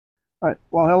All right.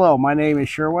 Well, hello. My name is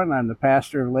Sherwin. I'm the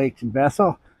pastor of Lakes in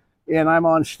Bethel, and I'm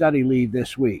on study leave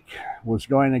this week. Was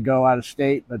going to go out of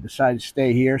state, but decided to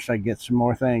stay here so I get some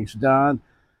more things done.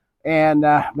 And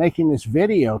making this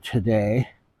video today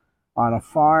on a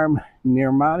farm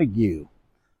near Montague.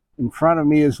 In front of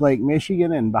me is Lake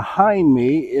Michigan, and behind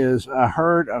me is a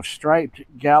herd of striped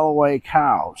Galloway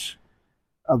cows,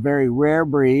 a very rare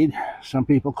breed. Some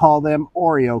people call them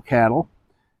Oreo cattle.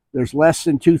 There's less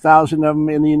than 2,000 of them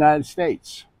in the United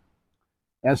States.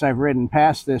 As I've ridden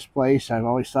past this place, I've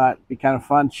always thought it'd be kind of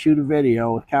fun to shoot a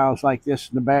video with cows like this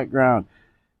in the background.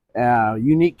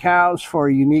 Unique cows for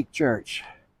a unique church.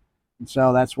 And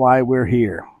so that's why we're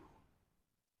here.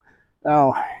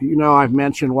 Now, I've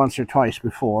mentioned once or twice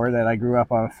before that I grew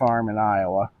up on a farm in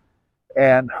Iowa.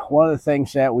 And one of the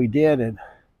things that we did in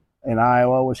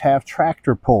Iowa was have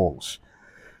tractor pulls.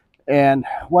 And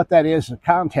what that is a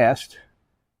contest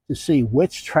to see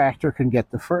which tractor can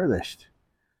get the furthest.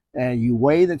 And you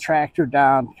weigh the tractor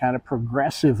down kind of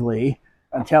progressively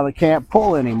until it can't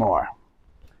pull anymore.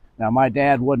 Now, my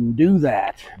dad wouldn't do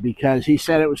that because he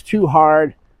said it was too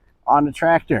hard on the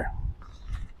tractor.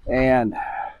 And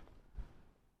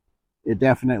it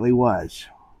definitely was.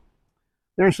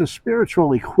 There's a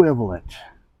spiritual equivalent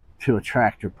to a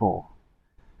tractor pull.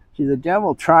 See, the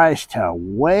devil tries to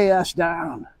weigh us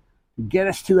down, get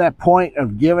us to that point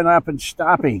of giving up and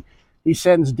stopping. He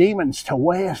sends demons to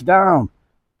weigh us down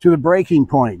to the breaking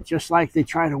point, just like they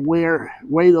try to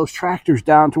weigh those tractors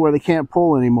down to where they can't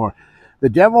pull anymore. The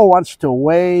devil wants to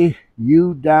weigh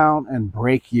you down and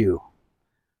break you,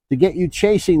 to get you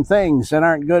chasing things that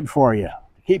aren't good for you,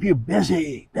 to keep you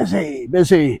busy.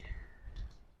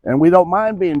 And we don't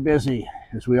mind being busy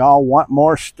because we all want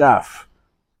more stuff.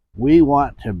 We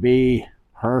want to be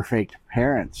perfect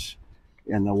parents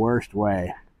in the worst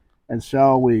way. And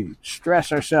so we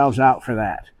stress ourselves out for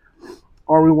that.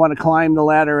 Or we want to climb the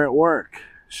ladder at work,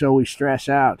 so we stress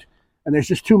out. And there's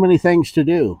just too many things to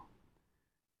do.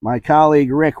 My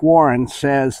colleague Rick Warren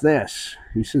says this.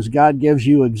 He says, God gives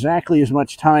you exactly as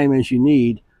much time as you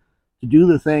need to do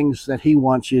the things that he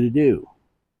wants you to do.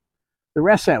 The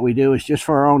rest that we do is just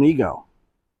for our own ego.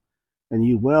 And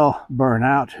you will burn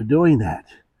out doing that.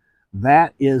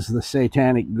 That is the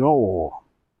satanic goal.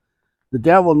 The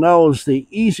devil knows the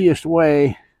easiest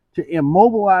way to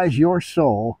immobilize your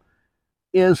soul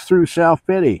is through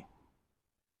self-pity.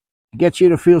 To get you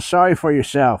to feel sorry for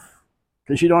yourself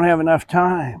because you don't have enough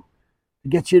time. To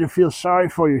get you to feel sorry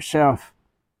for yourself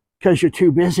because you're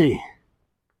too busy.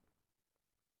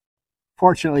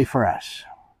 Fortunately for us,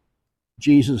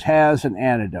 Jesus has an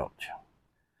antidote.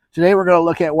 Today we're going to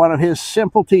look at one of his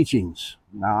simple teachings.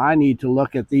 Now, I need to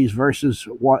look at these verses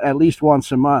at least once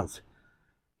a month.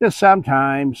 Because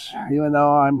sometimes, even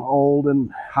though I'm old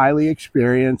and highly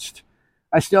experienced,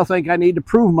 I still think I need to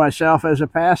prove myself as a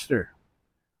pastor.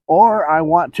 Or I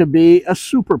want to be a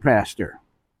super pastor.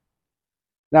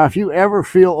 Now, if you ever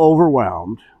feel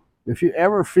overwhelmed, if you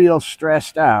ever feel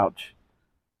stressed out,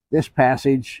 this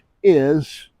passage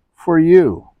is for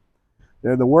you.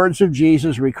 They're the words of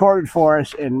Jesus recorded for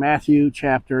us in Matthew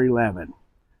chapter 11.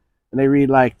 And they read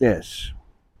like this.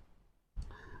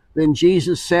 Then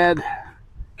Jesus said,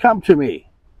 "Come to me,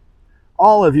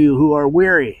 all of you who are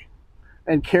weary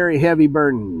and carry heavy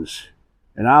burdens,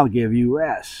 and I'll give you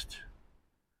rest."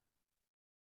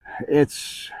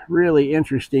 It's really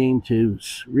interesting to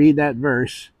read that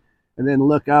verse and then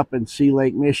look up and see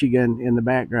Lake Michigan in the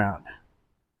background.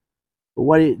 But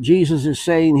what Jesus is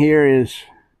saying here is,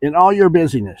 in all your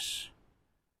busyness,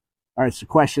 all right, it's a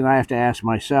question I have to ask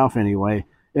myself anyway,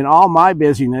 in all my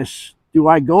busyness, do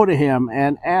I go to him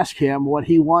and ask him what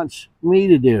he wants me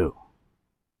to do?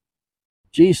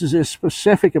 Jesus is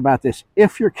specific about this.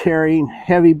 If you're carrying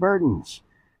heavy burdens,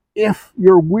 if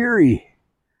you're weary,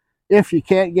 if you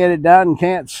can't get it done,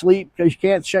 can't sleep because you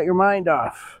can't shut your mind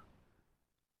off,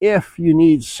 if you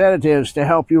need sedatives to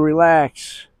help you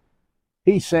relax,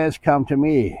 he says, come to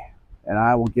me and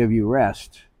I will give you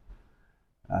rest.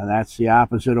 That's the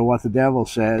opposite of what the devil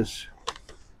says.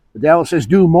 The devil says,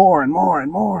 do more and more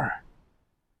and more.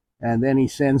 And then he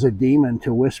sends a demon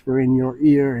to whisper in your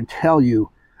ear and tell you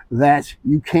that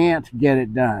you can't get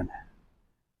it done.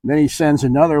 Then he sends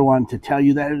another one to tell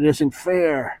you that it isn't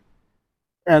fair.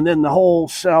 And then the whole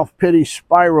self-pity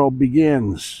spiral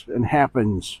begins and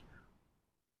happens.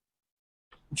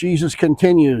 Jesus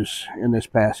continues in this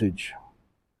passage.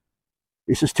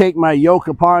 He says, take my yoke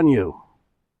upon you.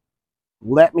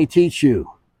 Let me teach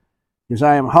you, because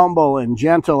I am humble and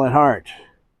gentle at heart,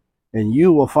 and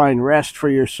you will find rest for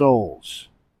your souls.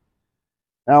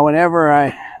 Now, whenever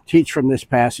I teach from this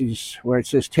passage where it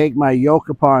says, take my yoke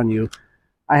upon you,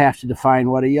 I have to define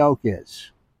what a yoke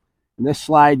is. In this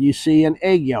slide, you see an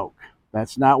egg yolk.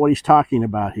 That's not what he's talking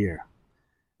about here.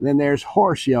 And then there's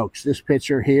horse yokes. This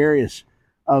picture here is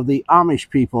of the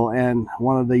Amish people and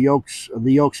one of the yokes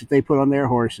that they put on their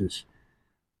horses.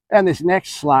 And this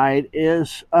next slide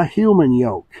is a human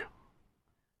yoke.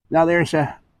 Now, there's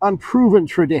an unproven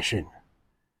tradition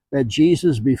that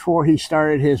Jesus, before he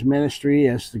started his ministry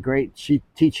as the great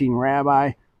teaching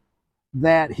rabbi,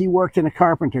 that he worked in a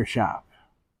carpenter shop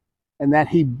and that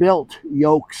he built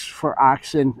yokes for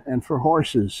oxen and for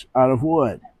horses out of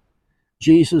wood.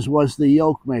 Jesus was the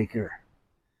yoke maker.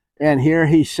 And here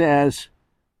he says,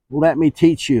 let me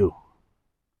teach you.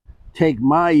 Take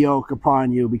my yoke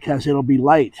upon you because it'll be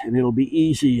light and it'll be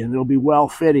easy and it'll be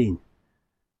well-fitting.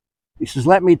 He says,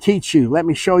 let me teach you. Let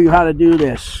me show you how to do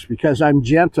this because I'm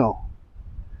gentle.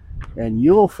 And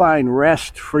you'll find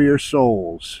rest for your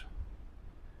souls.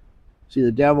 See,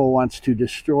 the devil wants to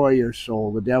destroy your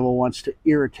soul. The devil wants to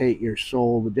irritate your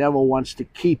soul. The devil wants to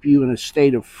keep you in a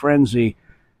state of frenzy.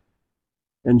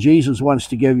 And Jesus wants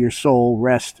to give your soul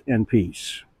rest and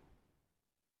peace.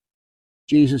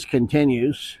 Jesus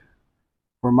continues,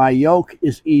 for my yoke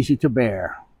is easy to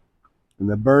bear, and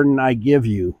the burden I give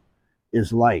you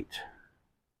is light.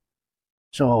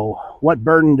 So, what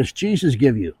burden does Jesus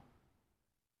give you?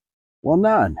 Well,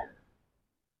 none.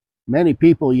 Many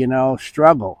people,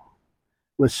 struggle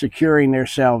with securing their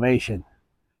salvation.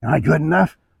 Am I good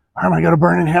enough? Or am I going to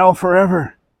burn in hell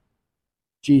forever?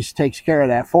 Jesus takes care of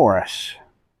that for us.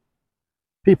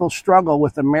 People struggle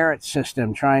with the merit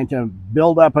system, trying to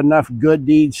build up enough good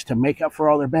deeds to make up for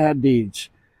all their bad deeds.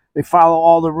 They follow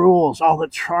all the rules, all the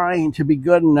trying to be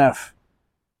good enough.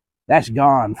 That's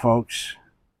gone, folks.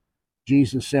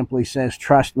 Jesus simply says,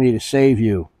 trust me to save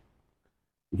you,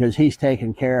 because he's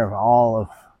taken care of all of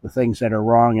the things that are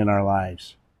wrong in our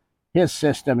lives. His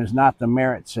system is not the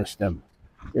merit system.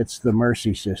 It's the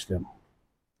mercy system.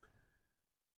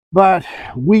 But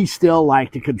we still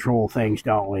like to control things,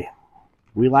 don't we?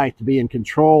 We like to be in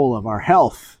control of our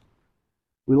health.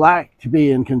 We like to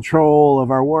be in control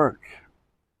of our work.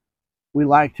 We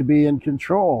like to be in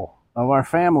control of our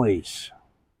families.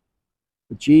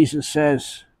 But Jesus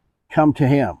says, come to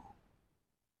him.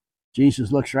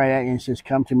 Jesus looks right at you and says,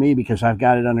 come to me because I've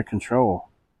got it under control.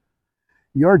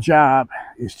 Your job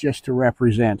is just to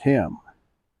represent him,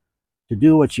 to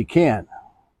do what you can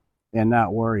and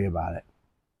not worry about it.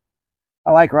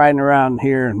 I like riding around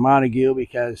here in Montague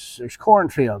because there's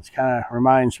cornfields. Kind of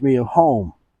reminds me of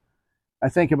home. I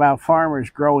think about farmers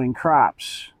growing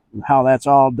crops and how that's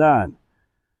all done.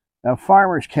 Now,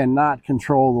 farmers cannot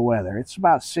control the weather. It's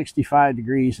about 65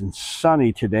 degrees and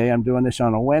sunny today. I'm doing this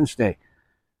on a Wednesday.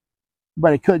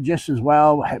 But it could just as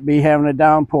well be having a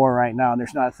downpour right now, and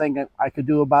there's not a thing that I could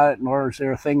do about it, nor is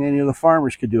there a thing any of the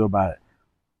farmers could do about it.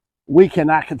 We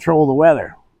cannot control the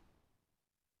weather.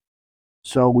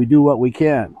 So we do what we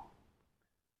can.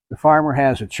 The farmer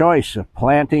has a choice of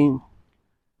planting,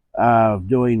 of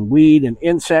doing weed and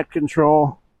insect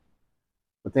control,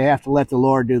 but they have to let the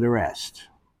Lord do the rest.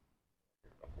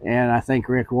 And I think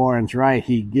Rick Warren's right.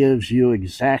 He gives you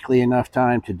exactly enough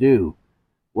time to do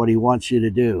what he wants you to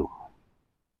do.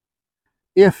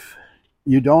 If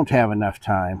you don't have enough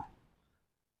time,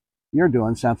 you're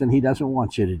doing something he doesn't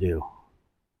want you to do.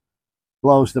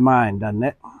 Blows the mind, doesn't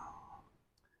it?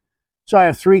 So I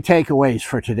have 3 takeaways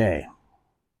for today.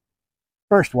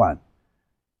 First one,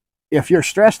 if you're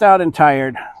stressed out and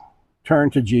tired, turn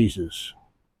to Jesus.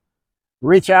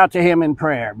 Reach out to him in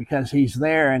prayer because he's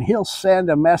there and he'll send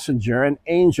a messenger, an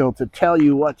angel, to tell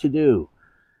you what to do.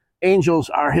 Angels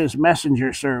are his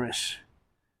messenger service,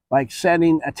 like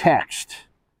sending a text.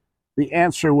 The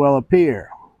answer will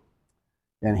appear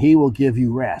and he will give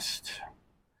you rest.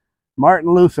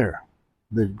 Martin Luther,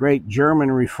 the great German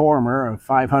reformer of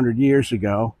 500 years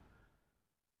ago,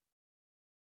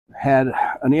 had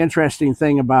an interesting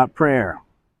thing about prayer.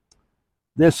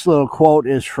 This little quote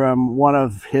is from one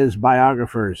of his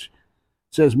biographers.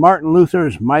 It says, Martin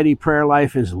Luther's mighty prayer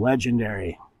life is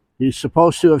legendary. He's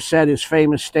supposed to have said his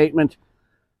famous statement,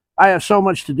 I have so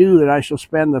much to do that I shall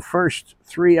spend the first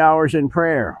 3 hours in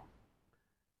prayer.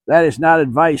 That is not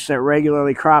advice that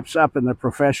regularly crops up in the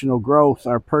professional growth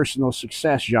or personal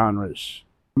success genres.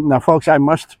 Now, folks, I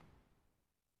must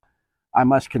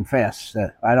confess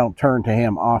that I don't turn to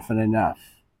him often enough.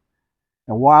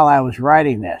 And while I was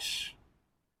writing this,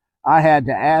 I had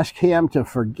to ask him to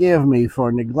forgive me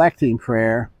for neglecting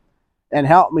prayer and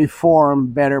help me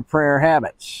form better prayer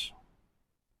habits.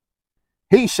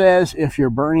 He says, if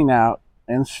you're burning out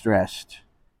and stressed,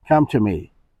 come to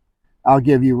me. I'll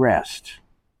give you rest.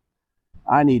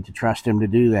 I need to trust him to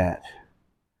do that.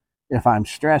 If I'm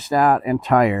stressed out and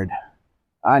tired,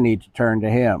 I need to turn to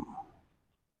him.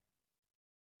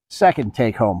 second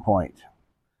take-home point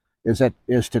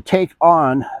is to take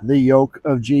on the yoke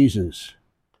of Jesus.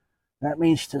 That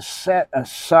means to set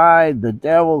aside the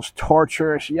devil's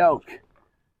torturous yoke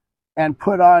and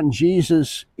put on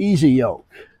Jesus' easy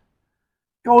yoke.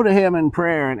 Go to him in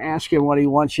prayer and ask him what he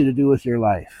wants you to do with your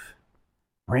life.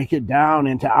 Break it down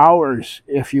into hours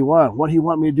if you want. What do you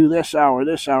want me to do this hour,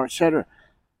 etc.?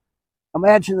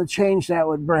 Imagine the change that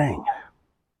would bring.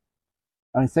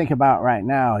 I mean, think about right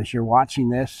now, as you're watching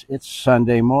this, it's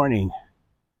Sunday morning.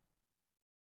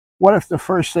 What if the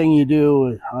first thing you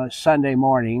do on Sunday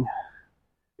morning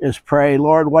is pray,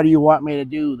 Lord, what do you want me to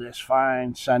do this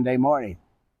fine Sunday morning?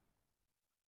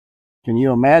 Can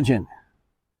you imagine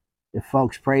if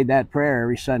folks prayed that prayer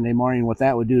every Sunday morning, what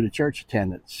that would do to church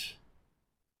attendance?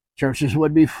 Churches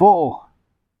would be full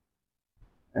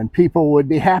and people would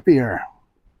be happier.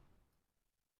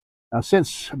 Now,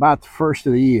 since about the first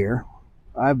of the year,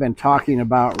 I've been talking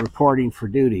about reporting for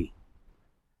duty.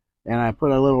 And I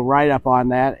put a little write-up on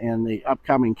that in the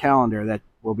upcoming calendar that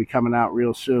will be coming out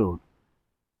real soon.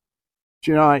 But,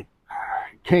 you know, it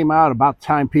came out about the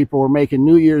time people were making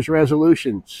New Year's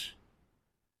resolutions.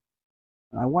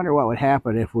 I wonder what would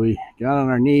happen if we got on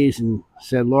our knees and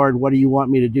said, Lord, what do you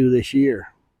want me to do this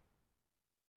year?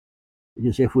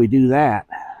 Because if we do that,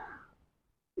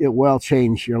 it will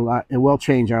change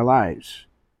our lives.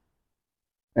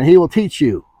 And he will teach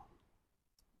you.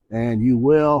 And you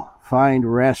will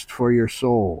find rest for your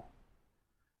soul.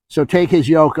 So take his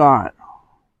yoke on.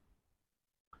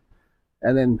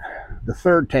 And then the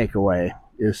third takeaway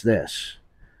is this.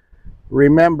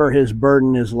 Remember, his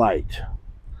burden is light.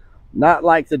 Not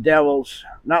like the devil's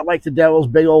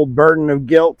big old burden of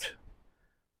guilt.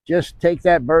 Just take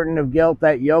that burden of guilt,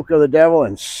 that yoke of the devil,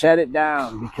 and set it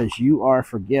down because you are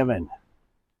forgiven.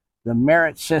 The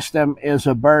merit system is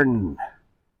a burden.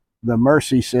 The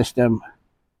mercy system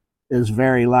is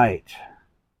very light.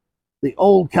 The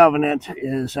old covenant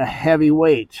is a heavy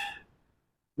weight.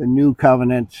 The new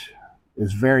covenant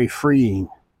is very freeing.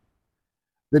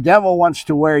 The devil wants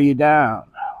to wear you down.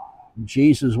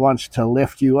 Jesus wants to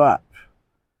lift you up.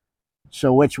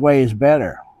 So which way is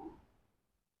better?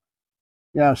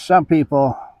 You know, some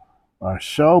people are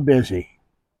so busy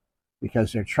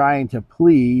because they're trying to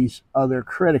please other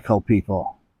critical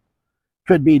people.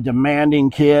 Could be demanding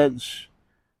kids,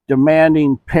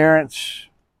 demanding parents,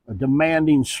 a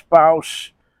demanding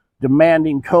spouse,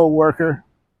 demanding co-worker.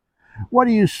 What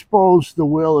do you suppose the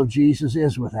will of Jesus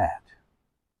is with that?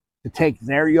 To take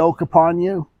their yoke upon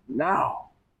you?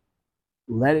 No.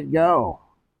 Let it go.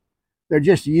 They're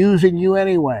just using you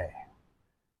anyway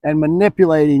and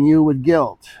manipulating you with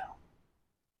guilt.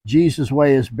 Jesus'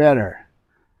 way is better.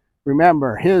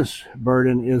 Remember, his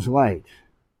burden is light.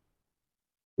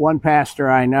 One pastor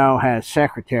I know had a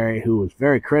secretary who was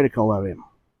very critical of him.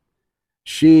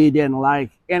 She didn't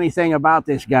like anything about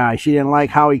this guy. She didn't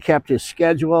like how he kept his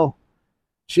schedule.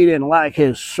 She didn't like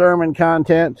his sermon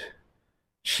content.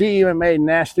 She even made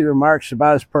nasty remarks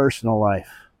about his personal life.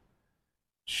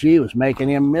 She was making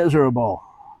him miserable.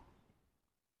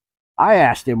 I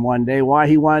asked him one day why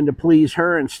he wanted to please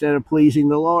her instead of pleasing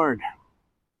the Lord.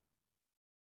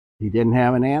 He didn't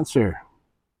have an answer.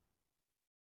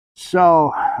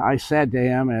 So I said to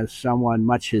him, as someone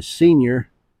much his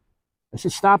senior, I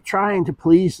said, stop trying to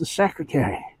please the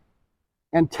secretary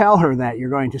and tell her that you're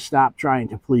going to stop trying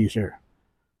to please her.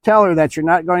 Tell her that you're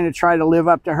not going to try to live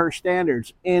up to her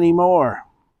standards anymore.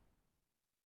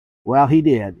 Well, he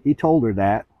did. He told her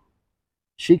that.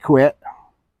 She quit,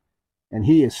 and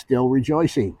he is still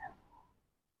rejoicing.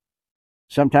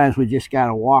 Sometimes we just got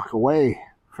to walk away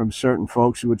from certain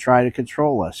folks who would try to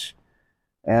control us,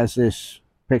 as this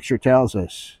picture tells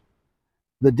us.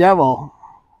 The devil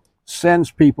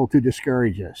sends people to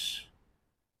discourage us.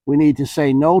 We need to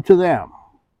say no to them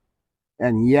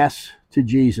and yes to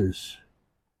Jesus,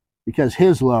 because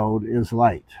his load is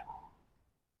light.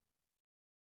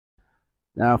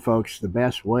 Now, folks, the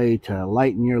best way to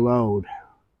lighten your load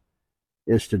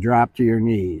is to drop to your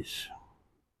knees.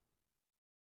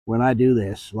 When I do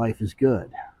this, life is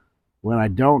good. When I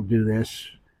don't do this,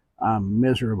 I'm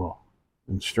miserable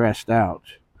and stressed out.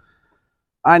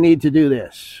 I need to do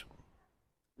this,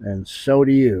 and so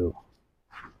do you.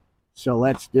 So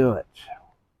let's do it.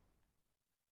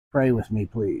 Pray with me,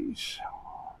 please.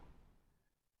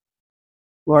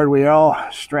 Lord, we all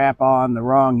strap on the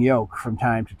wrong yoke from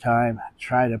time to time,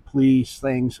 try to please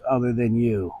things other than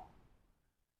you.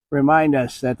 Remind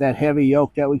us that that heavy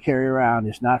yoke that we carry around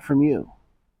is not from you,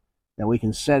 that we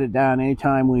can set it down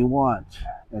anytime we want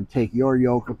and take your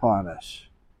yoke upon us.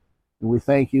 And we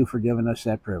thank you for giving us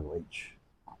that privilege.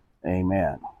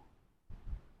 Amen.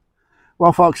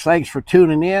 Well, folks, thanks for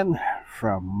tuning in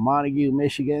from Montague,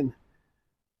 Michigan.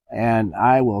 And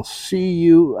I will see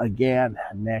you again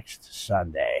next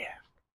Sunday.